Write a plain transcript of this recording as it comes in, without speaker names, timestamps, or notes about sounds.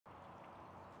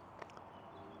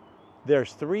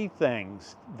There's three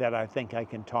things that I think I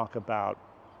can talk about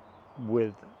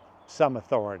with some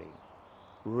authority: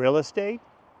 real estate,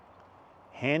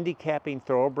 handicapping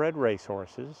thoroughbred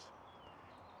racehorses,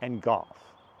 and golf.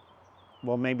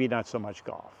 Well, maybe not so much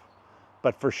golf,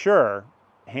 but for sure,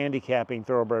 handicapping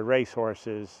thoroughbred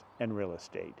racehorses and real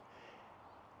estate.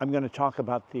 I'm going to talk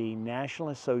about the National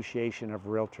Association of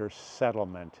Realtors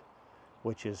settlement,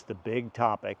 which is the big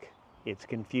topic. It's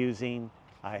confusing.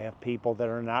 I have people that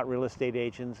are not real estate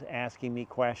agents asking me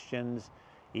questions,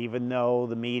 even though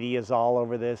the media is all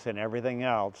over this and everything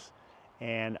else.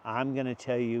 And I'm going to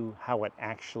tell you how it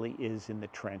actually is in the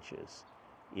trenches.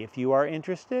 If you are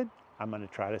interested, I'm going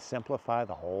to try to simplify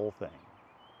the whole thing.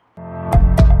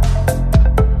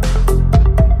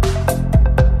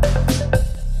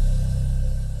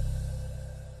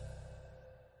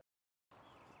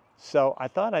 So I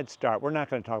thought I'd start. We're not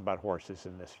going to talk about horses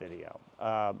in this video.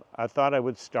 I thought I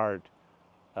would start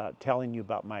telling you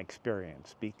about my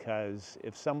experience, because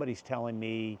if somebody's telling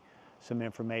me some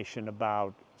information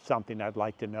about something, I'd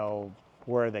like to know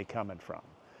where are they coming from.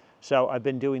 So I've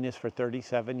been doing this for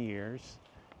 37 years.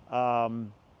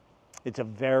 It's a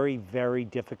very, very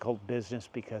difficult business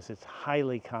because it's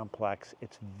highly complex.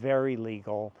 It's very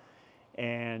legal.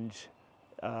 And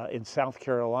in South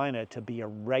Carolina, to be a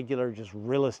regular just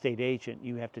real estate agent,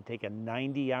 you have to take a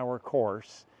 90-hour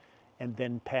course and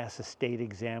then pass a state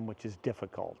exam, which is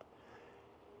difficult.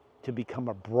 To become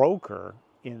a broker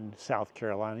in South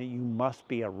Carolina, you must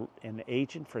be an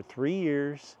agent for 3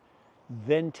 years,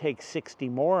 then take 60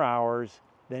 more hours,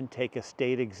 then take a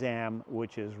state exam,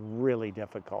 which is really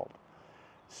difficult.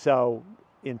 So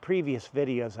in previous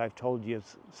videos, I've told you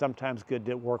it's sometimes good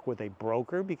to work with a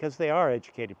broker because they are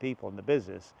educated people in the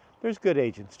business. There's good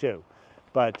agents too.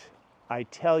 But I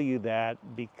tell you that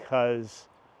because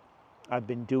I've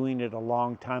been doing it a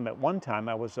long time. At one time,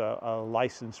 I was a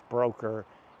licensed broker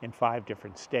in 5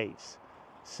 different states.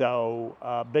 So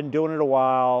been doing it a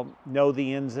while, know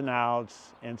the ins and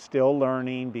outs, and still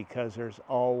learning because there's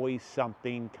always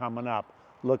something coming up.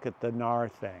 Look at the Nar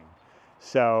thing.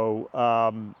 So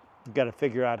you've got to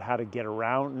figure out how to get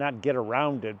around, not get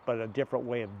around it, but a different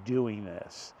way of doing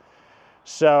this.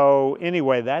 So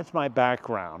anyway, that's my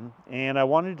background, and I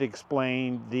wanted to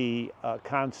explain the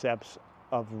concepts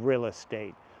of real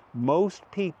estate. Most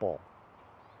people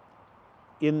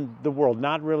in the world,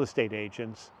 not real estate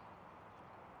agents,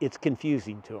 it's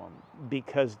confusing to them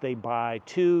because they buy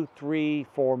 2, 3,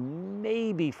 4,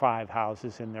 maybe 5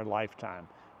 houses in their lifetime.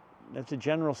 That's a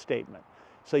general statement.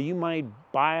 So you might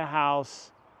buy a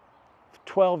house,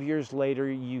 12 years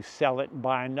later you sell it and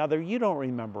buy another. You don't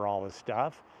remember all this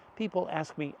stuff. People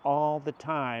ask me all the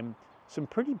time some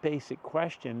pretty basic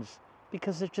questions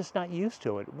because they're just not used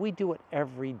to it. We do it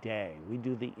every day. We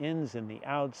do the ins and the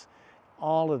outs,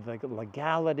 all of the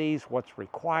legalities, what's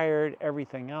required,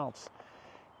 everything else.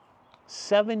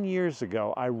 7 years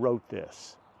ago, I wrote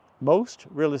this. Most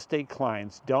real estate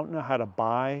clients don't know how to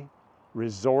buy,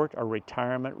 resort, or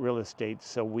retirement real estate,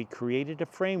 so we created a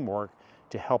framework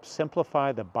to help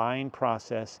simplify the buying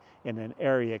process in an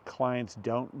area clients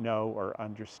don't know or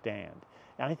understand.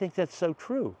 And I think that's so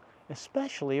true,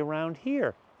 especially around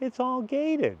here. It's all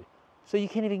gated, so you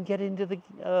can't even get into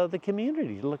the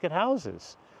community to look at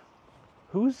houses.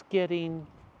 Who's getting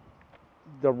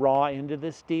the raw end of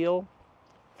this deal?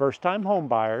 First-time home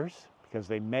buyers, because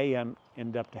they may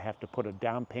end up to have to put a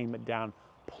down payment down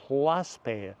plus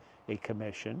pay a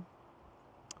commission.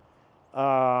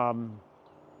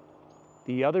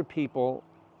 The other people,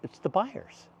 it's the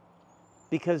buyers,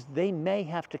 because they may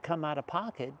have to come out of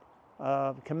pocket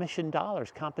commission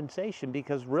dollars, compensation,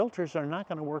 because realtors are not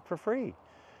going to work for free.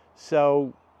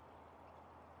 So,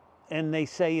 and they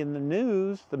say in the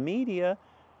news, the media,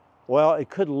 well, it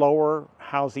could lower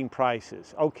housing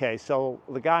prices. Okay, so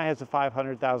the guy has a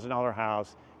 $500,000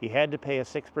 house. He had to pay a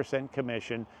 6%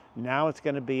 commission. Now it's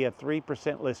going to be a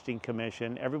 3% listing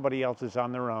commission. Everybody else is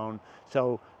on their own.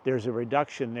 So there's a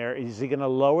reduction there. Is he going to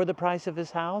lower the price of his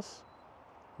house?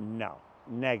 No,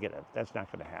 negative. That's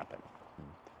not going to happen.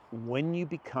 When you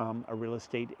become a real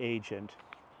estate agent,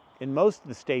 in most of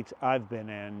the states I've been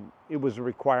in, it was a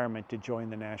requirement to join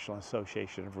the National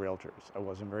Association of Realtors. I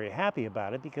wasn't very happy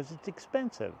about it because it's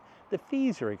expensive. The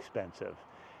fees are expensive.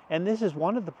 And this is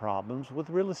one of the problems with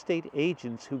real estate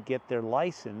agents who get their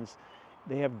license.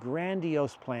 They have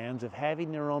grandiose plans of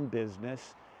having their own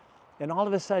business, and all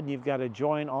of a sudden you've got to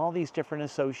join all these different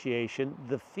associations.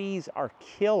 The fees are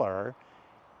killer,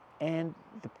 and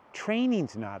the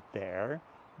training's not there.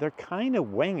 They're kind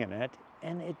of winging it,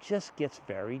 and it just gets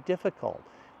very difficult.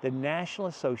 The National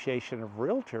Association of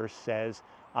Realtors says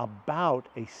about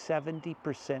a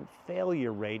 70%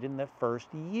 failure rate in the first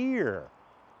year.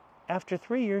 After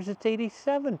 3 years, it's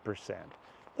 87%.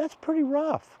 That's pretty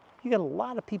rough. You got a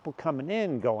lot of people coming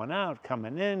in, going out,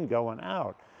 coming in, going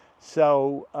out.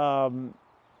 So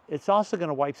it's also going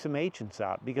to wipe some agents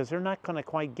out because they're not going to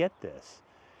quite get this,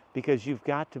 because you've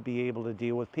got to be able to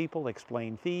deal with people,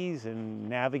 explain fees, and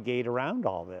navigate around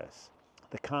all this.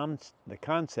 The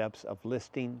concepts of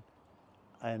listing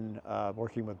and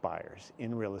working with buyers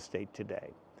in real estate today.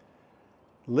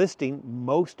 Listing,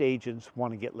 most agents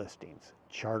want to get listings.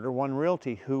 Charter One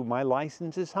Realty, who my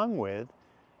license is hung with,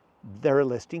 they're a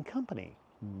listing company.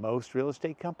 Most real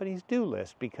estate companies do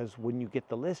list, because when you get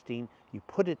the listing, you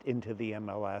put it into the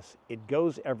MLS, it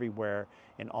goes everywhere,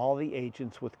 and all the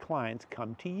agents with clients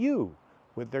come to you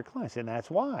with their clients, and that's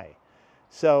why.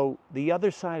 So the other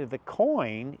side of the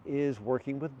coin is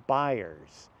working with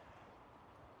buyers.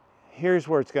 Here's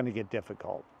where it's going to get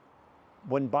difficult.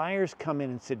 When buyers come in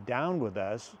and sit down with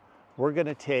us, we're going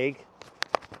to take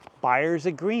buyer's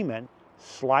agreement,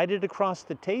 slide it across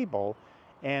the table,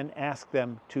 and ask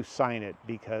them to sign it,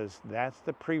 because that's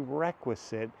the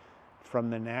prerequisite from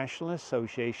the National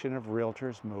Association of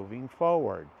Realtors moving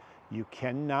forward. You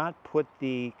cannot put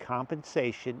the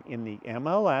compensation in the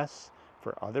MLS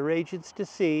for other agents to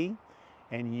see,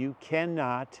 and you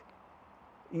cannot,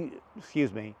 you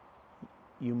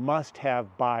must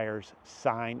have buyers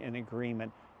sign an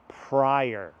agreement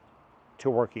prior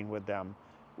to working with them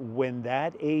when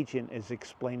that agent is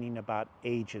explaining about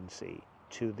agency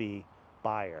to the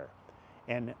buyer.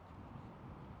 And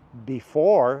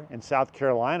before, in South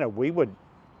Carolina, we would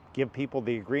give people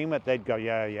the agreement, they'd go,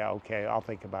 yeah, okay, I'll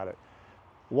think about it.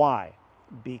 Why?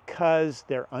 Because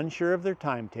they're unsure of their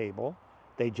timetable,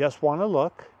 they just want to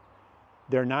look,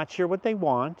 they're not sure what they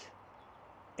want,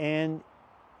 and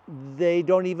they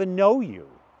don't even know you.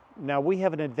 Now, we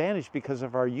have an advantage because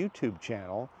of our YouTube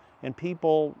channel, and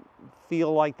people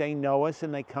feel like they know us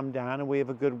and they come down and we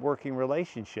have a good working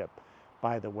relationship.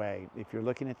 By the way, if you're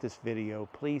looking at this video,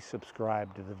 please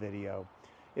subscribe to the video.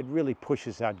 It really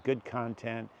pushes out good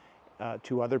content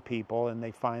to other people, and they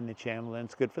find the channel, and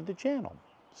it's good for the channel.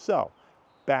 So,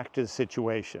 back to the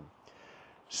situation.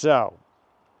 So,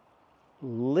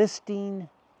 listing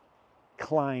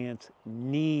clients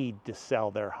need to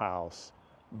sell their house.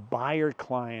 Buyer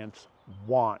clients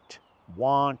want,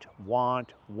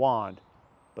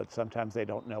 but sometimes they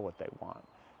don't know what they want.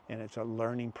 And it's a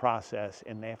learning process,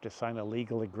 and they have to sign a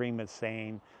legal agreement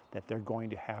saying that they're going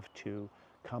to have to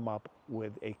come up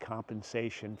with a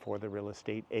compensation for the real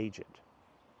estate agent.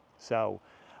 So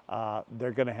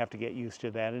they're going to have to get used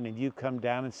to that. And if you come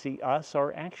down and see us,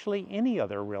 or actually any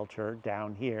other realtor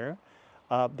down here,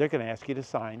 they're going to ask you to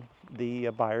sign the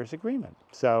buyer's agreement.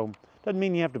 So doesn't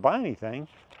mean you have to buy anything,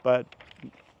 but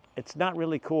it's not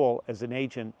really cool as an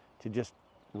agent to just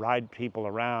ride people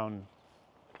around.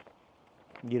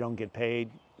 You don't get paid.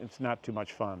 It's not too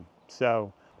much fun.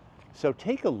 So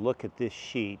take a look at this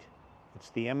sheet.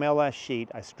 It's the MLS sheet.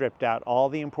 I stripped out all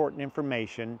the important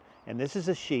information, and this is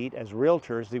a sheet, as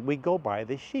realtors, that we go by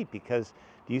this sheet, because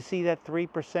do you see that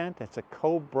 3%? That's a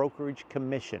co-brokerage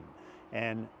commission.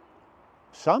 And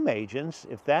some agents,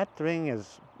 if that thing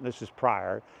is, this is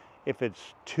prior, if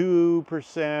it's 2%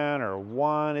 or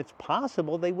 1%, it's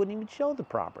possible they wouldn't even show the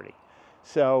property.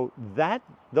 So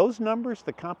those numbers,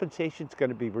 the compensation is going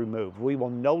to be removed. We will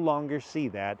no longer see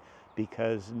that,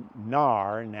 because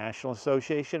NAR, National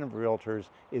Association of Realtors,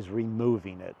 is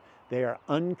removing it. They are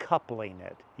uncoupling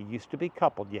it. It used to be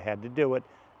coupled. You had to do it.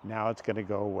 Now it's going to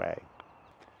go away.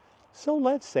 So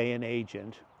let's say an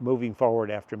agent, moving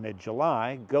forward after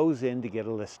mid-July, goes in to get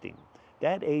a listing.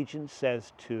 That agent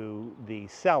says to the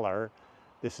seller,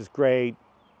 this is great,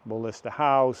 we'll list the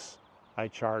house, I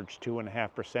charge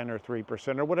 2.5% or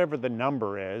 3% or whatever the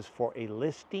number is for a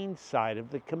listing side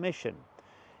of the commission.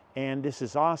 And this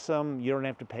is awesome, you don't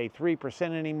have to pay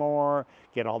 3% anymore,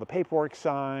 get all the paperwork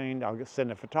signed, I'll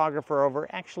send a photographer over.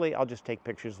 Actually, I'll just take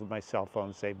pictures with my cell phone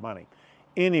and save money.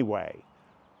 Anyway,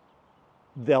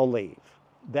 they'll leave.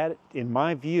 That, in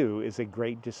my view, is a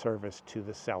great disservice to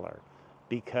the seller,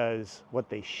 because what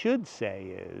they should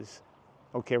say is,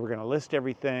 okay, we're going to list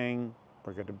everything,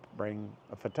 we're going to bring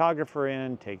a photographer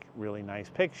in, take really nice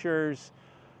pictures.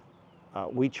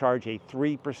 We charge a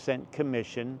 3%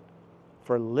 commission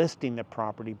for listing the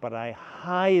property, but I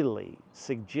highly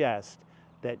suggest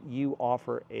that you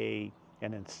offer an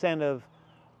incentive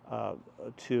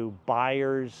to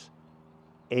buyers,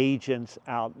 agents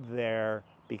out there,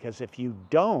 because if you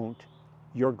don't,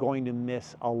 you're going to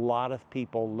miss a lot of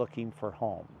people looking for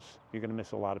homes. You're going to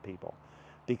miss a lot of people,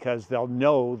 because they'll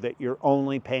know that you're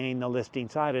only paying the listing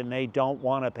side and they don't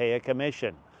want to pay a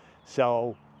commission.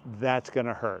 So that's going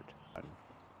to hurt.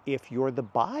 If you're the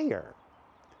buyer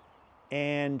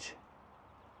and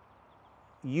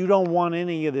you don't want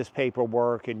any of this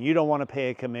paperwork and you don't want to pay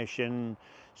a commission,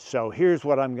 so here's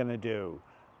what I'm going to do.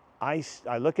 I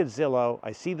look at Zillow,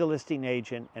 I see the listing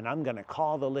agent, and I'm going to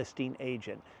call the listing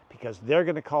agent because they're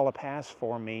going to call a pass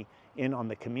for me in on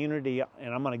the community,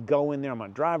 and I'm going to go in there, I'm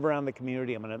going to drive around the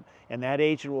community, and that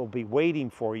agent will be waiting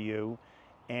for you,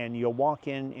 and you'll walk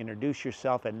in, introduce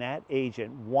yourself, and that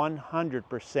agent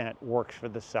 100% works for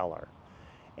the seller.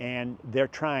 And they're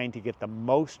trying to get the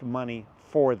most money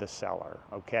for the seller,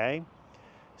 okay?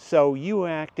 So you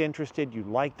act interested, you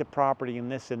like the property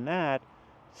and this and that,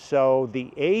 so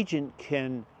the agent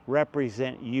can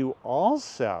represent you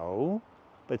also,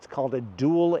 but it's called a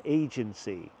dual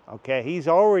agency, okay? He's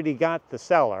already got the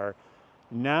seller,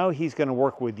 now he's going to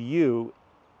work with you.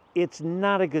 It's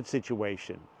not a good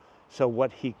situation. So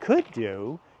what he could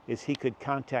do is he could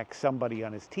contact somebody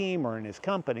on his team or in his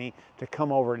company to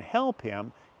come over and help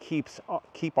him, keep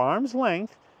arm's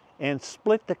length, and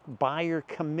split the buyer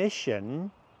commission,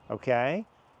 okay?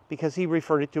 Because he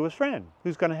referred it to his friend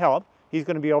who's going to help. He's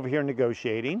going to be over here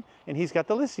negotiating, and he's got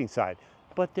the listing side.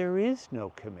 But there is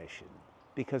no commission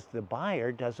because the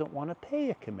buyer doesn't want to pay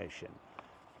a commission.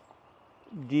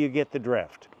 Do you get the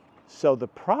drift? So the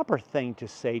proper thing to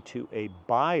say to a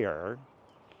buyer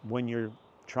when you're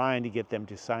trying to get them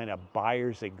to sign a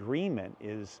buyer's agreement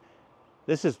is,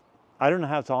 I don't know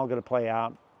how it's all going to play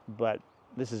out, but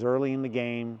this is early in the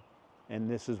game, and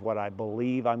this is what I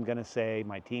believe I'm going to say,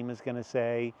 my team is going to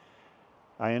say.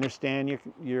 I understand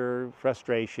your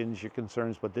frustrations, your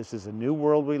concerns, but this is a new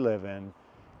world we live in.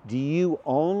 Do you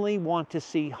only want to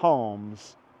see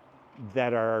homes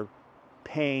that are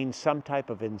paying some type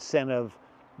of incentive,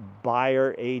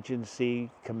 buyer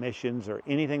agency, commissions, or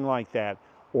anything like that?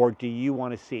 Or do you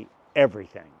want to see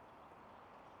everything?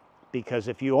 Because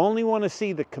if you only want to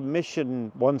see the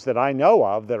commission ones that I know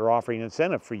of that are offering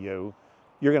incentive for you,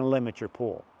 you're going to limit your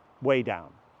pool way down.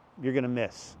 You're going to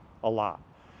miss a lot.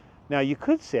 Now you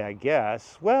could say, I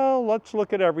guess, well, let's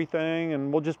look at everything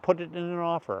and we'll just put it in an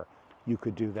offer. You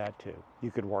could do that too.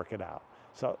 You could work it out.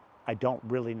 So I don't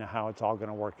really know how it's all going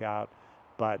to work out,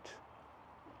 but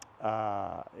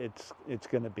it's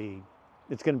going to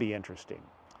be interesting.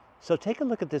 So take a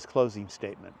look at this closing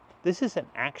statement. This is an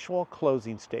actual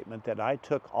closing statement that I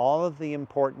took all of the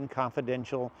important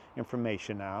confidential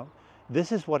information out.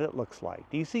 This is what it looks like.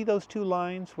 Do you see those two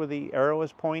lines where the arrow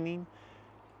is pointing?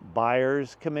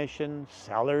 Buyer's commission,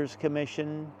 seller's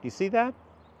commission. Do you see that?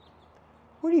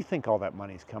 Where do you think all that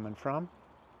money's coming from?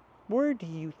 Where do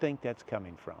you think that's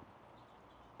coming from?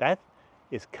 That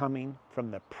is coming from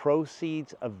the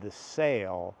proceeds of the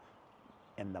sale,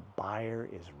 and the buyer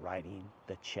is writing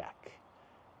the check.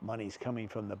 Money's coming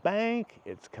from the bank,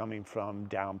 it's coming from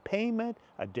down payment,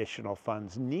 additional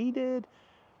funds needed.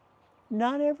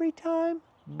 Not every time,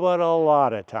 but a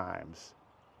lot of times.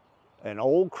 An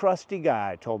old crusty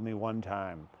guy told me one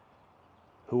time,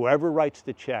 whoever writes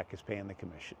the check is paying the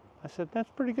commission. I said, that's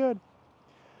pretty good.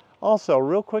 Also,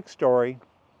 real quick story.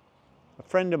 A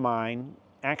friend of mine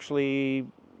actually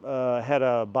had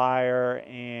a buyer,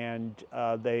 and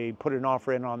they put an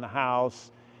offer in on the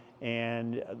house,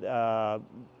 and the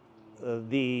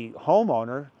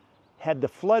homeowner had the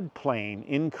floodplain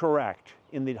incorrect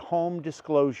in the home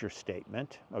disclosure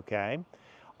statement, okay?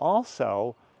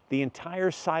 Also, the entire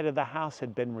side of the house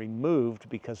had been removed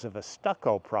because of a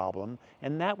stucco problem,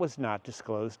 and that was not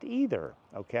disclosed either,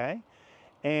 okay?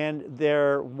 And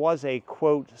there was a,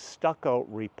 quote, stucco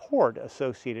report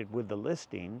associated with the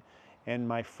listing, and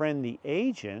my friend the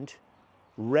agent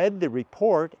read the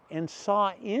report and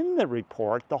saw in the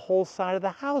report the whole side of the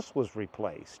house was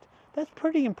replaced. That's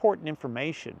pretty important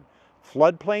information.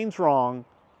 Floodplain's wrong,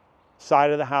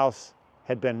 side of the house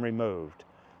had been removed.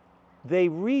 They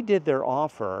redid their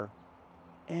offer,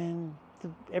 and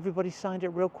everybody signed it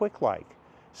real quick like.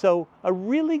 So a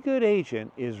really good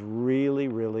agent is really,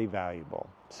 really valuable.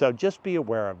 So just be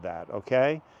aware of that,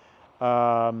 okay?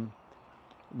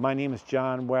 My name is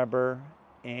John Weber,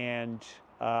 and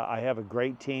I have a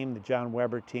great team, the John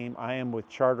Weber team. I am with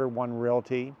Charter One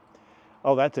Realty.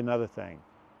 Oh, that's another thing.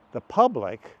 The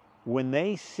public, when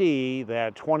they see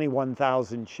that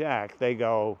 21,000 check, they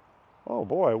go, oh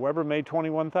boy, Weber made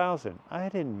 21,000. I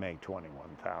didn't make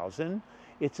 21,000.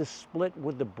 It's a split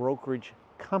with the brokerage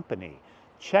company.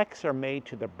 Checks are made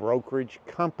to the brokerage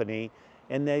company,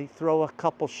 and they throw a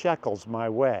couple shekels my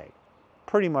way.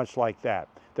 Pretty much like that.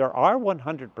 There are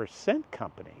 100%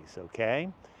 companies, okay?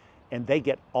 And they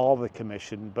get all the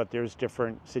commission, but there's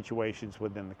different situations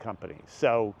within the company.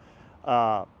 So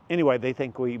anyway, they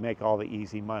think we make all the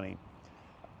easy money.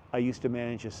 I used to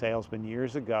manage a salesman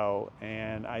years ago,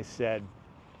 and I said,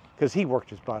 because he worked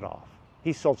his butt off.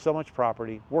 He sold so much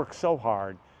property, worked so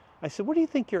hard. I said, what do you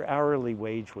think your hourly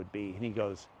wage would be? And he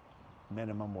goes,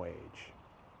 minimum wage,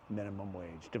 minimum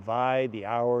wage. Divide the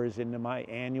hours into my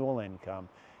annual income,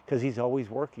 because he's always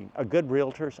working. A good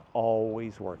realtor's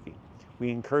always working.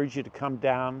 We encourage you to come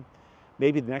down.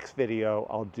 Maybe the next video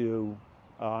I'll do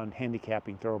on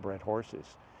handicapping thoroughbred horses.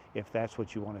 If that's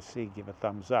what you want to see, give a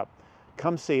thumbs up.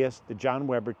 Come see us, the John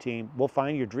Weber team. We'll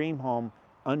find your dream home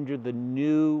under the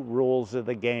new rules of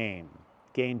the game.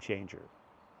 Game changer.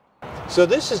 So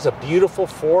this is a beautiful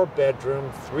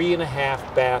 4-bedroom,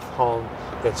 3.5 bath home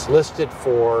that's listed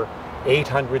for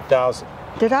 $800,000.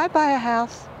 Did I buy a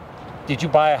house? Did you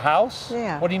buy a house?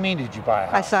 Yeah. What do you mean, did you buy a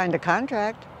house? I signed a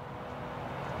contract.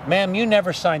 Ma'am, you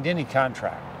never signed any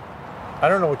contract. I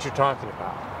don't know what you're talking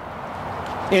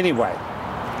about. Anyway,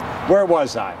 where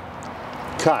was I?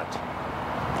 Cut.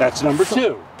 That's number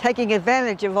 2. Taking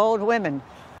advantage of old women.